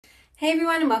Hey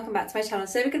everyone and welcome back to my channel.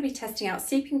 So we're going to be testing out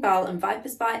Seeping Bile and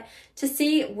Viper's Bite to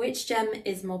see which gem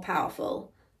is more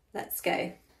powerful. Let's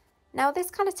go. Now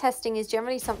this kind of testing is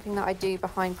generally something that I do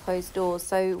behind closed doors.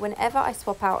 So whenever I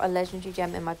swap out a legendary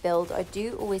gem in my build, I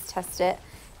do always test it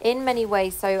in many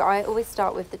ways. So I always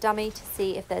start with the dummy to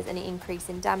see if there's any increase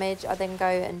in damage. I then go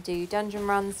and do dungeon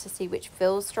runs to see which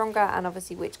feels stronger and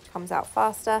obviously which comes out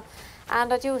faster.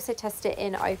 And I do also test it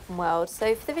in open world.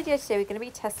 So for the video today, we're going to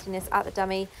be testing this at the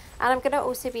dummy, and I'm going to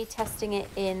also be testing it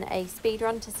in a speed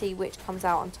run to see which comes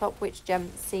out on top, which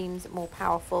gem seems more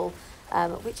powerful,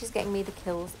 which is getting me the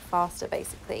kills faster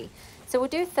basically. So we'll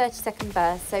do a 30-second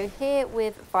burst. So here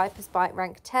with Viper's Bite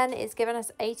rank 10, it's given us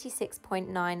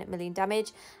 86.9 million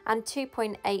damage and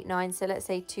 2.89, so let's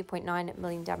say 2.9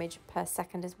 million damage per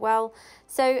second as well.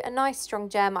 So a nice strong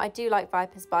gem. I do like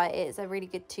Viper's Bite. It's a really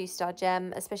good 2-star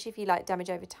gem, especially if you like damage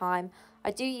over time.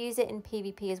 I do use it in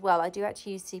PvP as well. I do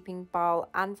actually use Seeping Bile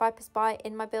and Viper's Bite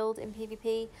in my build in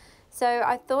PvP. So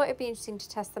I thought it'd be interesting to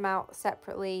test them out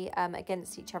separately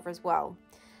against each other as well.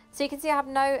 So you can see I have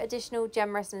no additional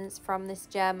gem resonance from this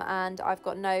gem, and I've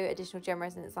got no additional gem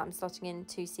resonance that I'm slotting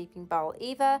into Seeping Bile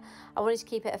either. I wanted to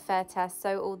keep it a fair test,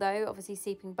 so although obviously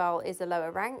Seeping Bile is a lower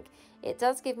rank, it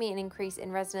does give me an increase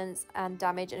in resonance and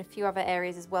damage in a few other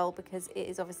areas as well, because it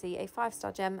is obviously a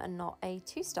 5-star gem and not a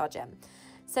 2-star gem.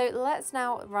 So let's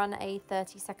now run a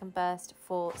 30-second burst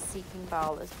for Seeping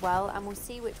Bile as well, and we'll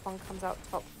see which one comes out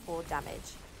top for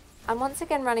damage. I'm once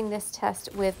again running this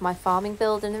test with my farming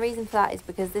build, and the reason for that is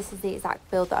because this is the exact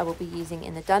build that I will be using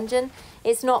in the dungeon.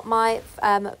 It's not my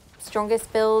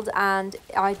strongest build, and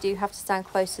I do have to stand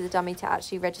close to the dummy to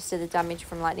actually register the damage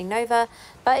from Lightning Nova,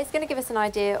 but it's going to give us an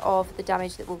idea of the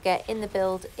damage that we'll get in the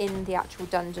build in the actual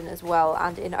dungeon as well,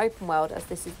 and in open world, as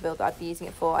this is the build that I'd be using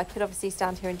it for. I could obviously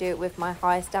stand here and do it with my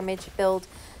highest damage build,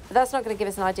 but that's not going to give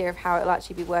us an idea of how it will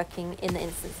actually be working in the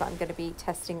instance that I'm going to be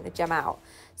testing the gem out.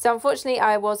 So unfortunately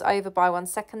I was over by 1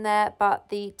 second there, but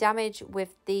the damage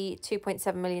with the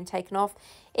 2.7 million taken off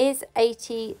is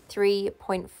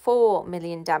 83.4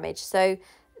 million damage. So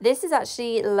this is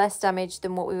actually less damage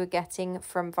than what we were getting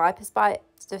from Viper's Bite,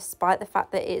 despite the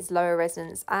fact that it is lower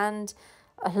resonance and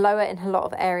lower in a lot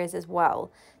of areas as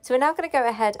well. So we're now going to go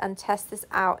ahead and test this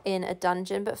out in a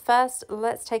dungeon, but first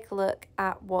let's take a look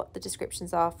at what the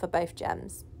descriptions are for both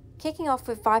gems. Kicking off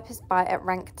with Viper's Bite at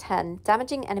rank 10,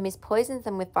 damaging enemies poisons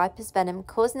them with Viper's Venom,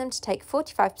 causing them to take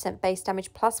 45% base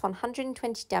damage plus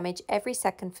 120 damage every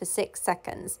second for 6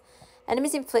 seconds.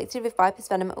 Enemies inflicted with Viper's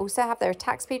Venom also have their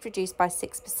attack speed reduced by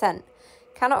 6%.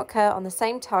 Cannot occur on the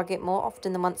same target more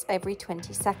often than once every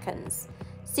 20 seconds.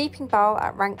 Seeping Bile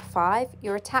at rank 5,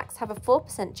 your attacks have a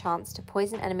 4% chance to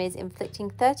poison enemies, inflicting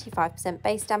 35%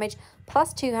 base damage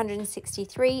plus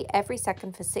 263 every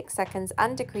second for 6 seconds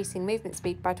and decreasing movement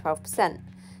speed by 12%.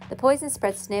 The poison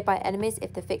spreads to nearby enemies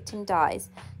if the victim dies.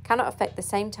 Cannot affect the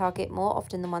same target more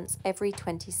often than once every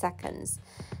 20 seconds.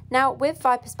 Now with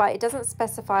Viper's Bite, it doesn't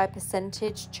specify a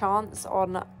percentage chance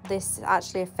on this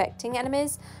actually affecting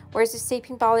enemies, whereas with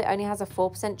Seeping Bile it only has a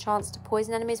 4% chance to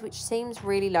poison enemies, which seems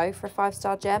really low for a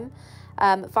 5-star gem.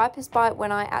 Viper's Bite,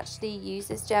 when I actually use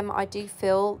this gem, I do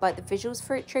feel like the visuals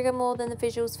for it trigger more than the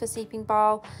visuals for Seeping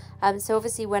Bile. So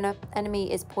obviously when an enemy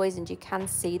is poisoned, you can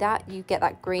see that. You get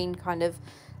that green kind of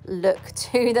look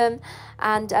to them,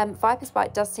 and Viper's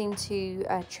Bite does seem to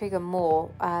trigger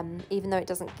more, even though it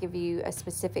doesn't give you a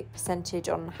specific percentage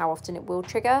on how often it will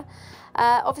trigger.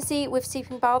 Obviously with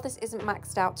Seeping Bile, this isn't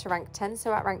maxed out to rank 10,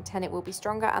 so at rank 10 it will be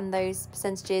stronger, and those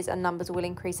percentages and numbers will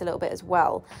increase a little bit as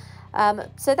well.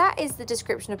 So that is the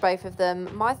description of both of them.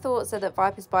 My thoughts are that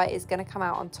Viper's Bite is going to come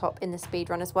out on top in the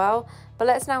speedrun as well, but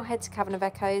let's now head to Cavern of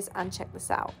Echoes and check this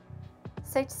out.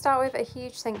 So to start with, a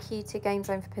huge thank you to Game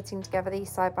Zone for putting together these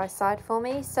side by side for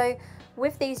me. So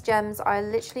with these gems, I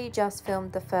literally just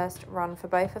filmed the first run for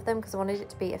both of them because I wanted it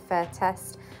to be a fair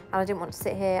test, and I didn't want to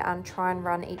sit here and try and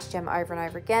run each gem over and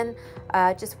over again.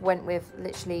 Just went with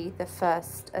literally the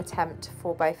first attempt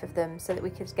for both of them so that we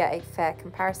could get a fair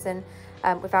comparison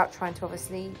without trying to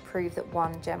obviously prove that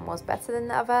one gem was better than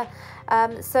the other.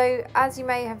 So as you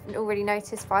may have already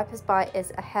noticed, Viper's Bite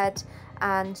is ahead,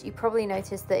 and you probably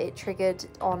noticed that it triggered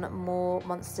on more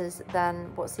monsters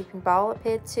than what Seeping Bile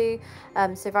appeared to.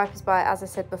 So Viper's Bite, as I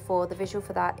said before, the visual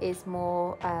for that is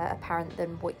more apparent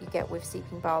than what you get with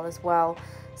Seeping Bile as well.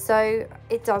 So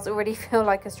it does already feel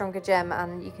like a stronger gem,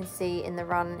 and you can see in the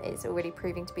run it's already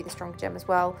proving to be the stronger gem as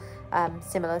well,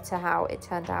 similar to how it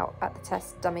turned out at the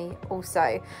test dummy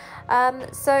also.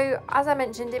 So as I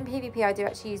mentioned, in PvP I do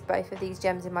actually use both of these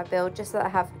gems in my build just so that I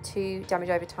have 2 damage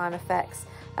over time effects.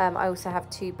 I also have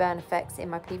 2 burn effects in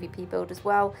my PvP build as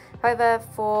well. However,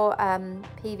 for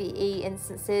PvE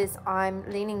instances, I'm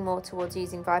leaning more towards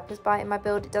using Viper's Bite in my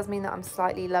build. It does mean that I'm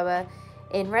slightly lower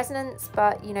in resonance,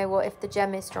 but you know what, if the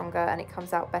gem is stronger and it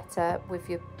comes out better with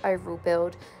your overall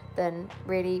build, then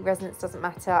really resonance doesn't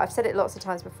matter. I've said it lots of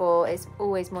times before, it's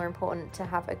always more important to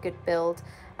have a good build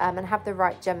and have the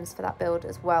right gems for that build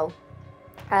as well.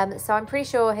 So I'm pretty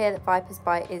sure here that Viper's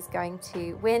Bite is going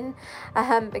to win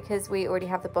because we already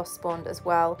have the boss spawned as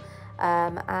well,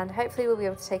 and hopefully we'll be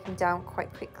able to take him down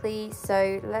quite quickly.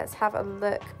 So let's have a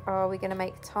look. Are we going to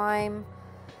make time?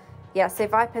 Yeah, so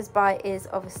Viper's Bite is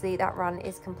obviously, that run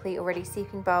is complete already.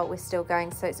 Seeping Bile, we're still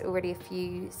going, so it's already a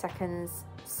few seconds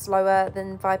slower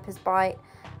than Viper's Bite.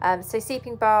 So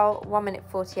Seeping Bile 1 minute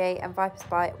 48 and Viper's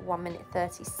Bite 1 minute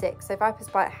 36. So Viper's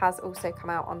Bite has also come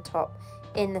out on top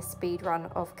in the speed run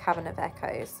of Cavern of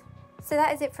Echoes. So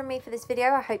that is it from me for this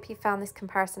video. I hope you found this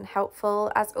comparison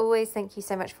helpful. As always, thank you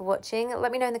so much for watching.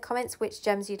 Let me know in the comments which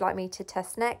gems you'd like me to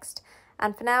test next.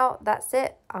 And for now, that's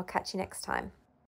it. I'll catch you next time.